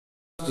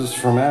Justice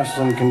from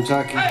Ashland,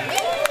 Kentucky.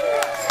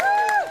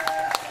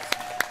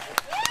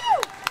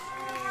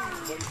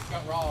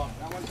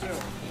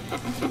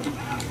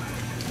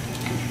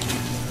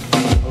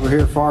 Over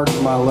here far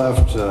to my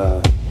left,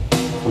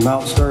 from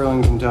Mount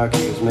Sterling,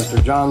 Kentucky, is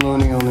Mr. John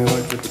Looney on the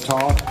electric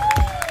guitar.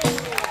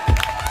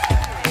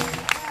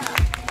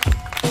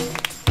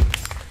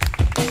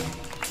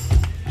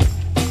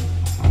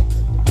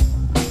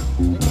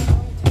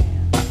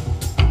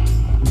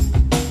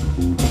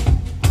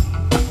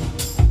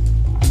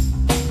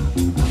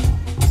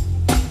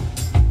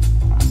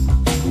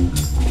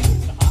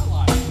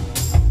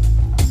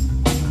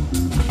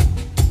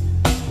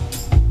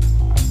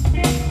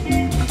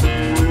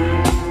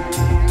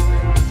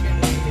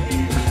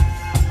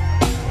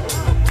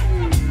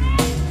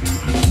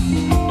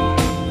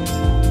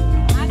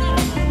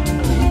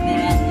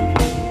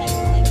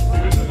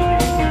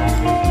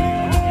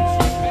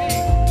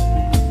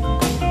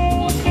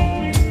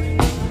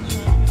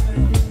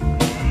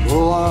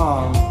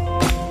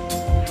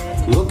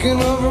 Looking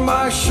over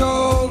my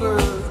shoulder,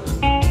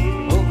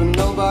 hoping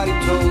nobody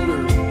told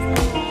her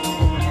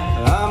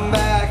that I'm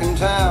back in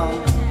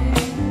town.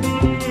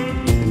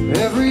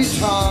 Every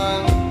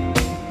time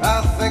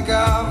I think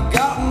I've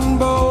gotten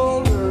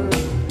bolder,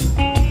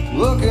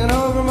 looking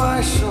over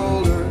my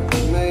shoulder,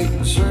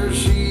 making sure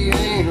she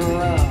ain't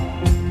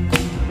around.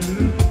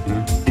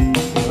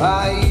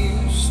 I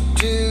used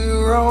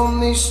to roam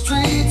these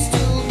streets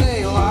till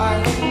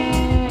daylight,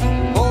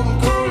 holding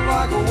cold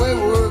like a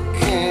wayward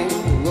king,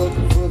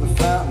 looking for the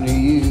fountain of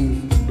youth.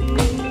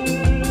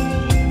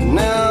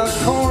 Now the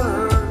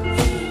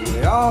corners,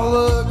 they all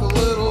look a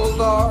little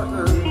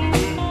darker.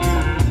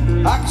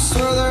 I can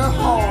swear they're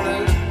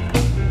haunted,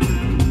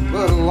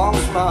 but I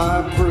lost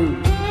my proof.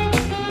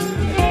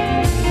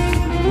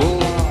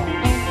 Well,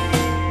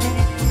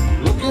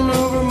 I'm looking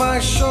over my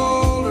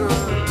shoulder,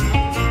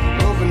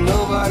 hoping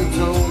nobody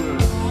told her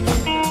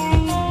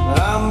that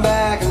I'm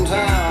back in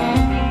town.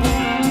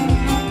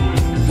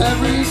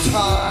 Every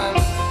time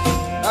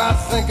I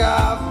think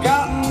I've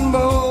gotten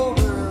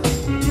bolder,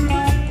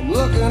 I'm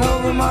looking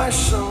over my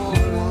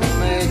shoulder,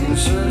 making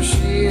sure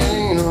she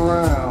ain't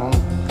around.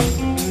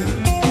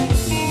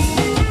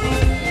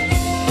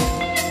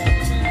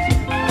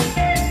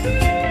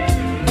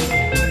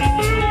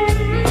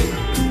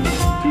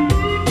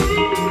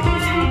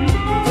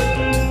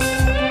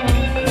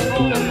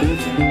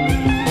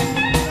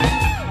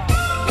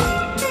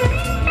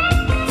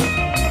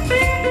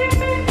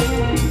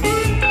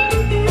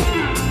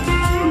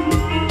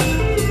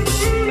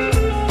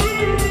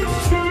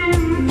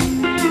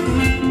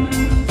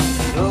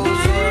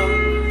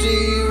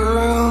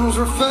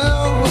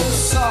 Filled with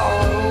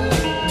sorrow,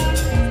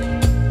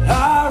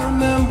 I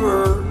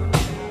remember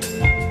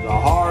the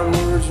hard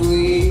words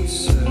we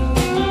said,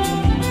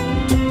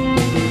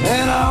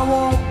 and I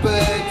won't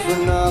beg for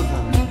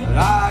nothing that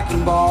I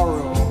can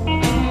borrow,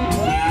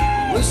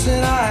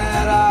 wishing I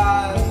had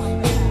eyes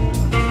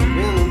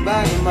in the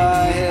back of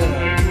my head.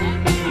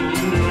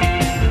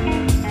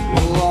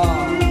 Well,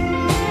 I'm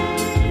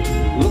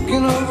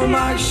looking over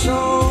my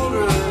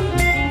shoulder,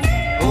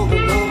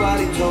 hoping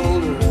nobody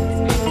told her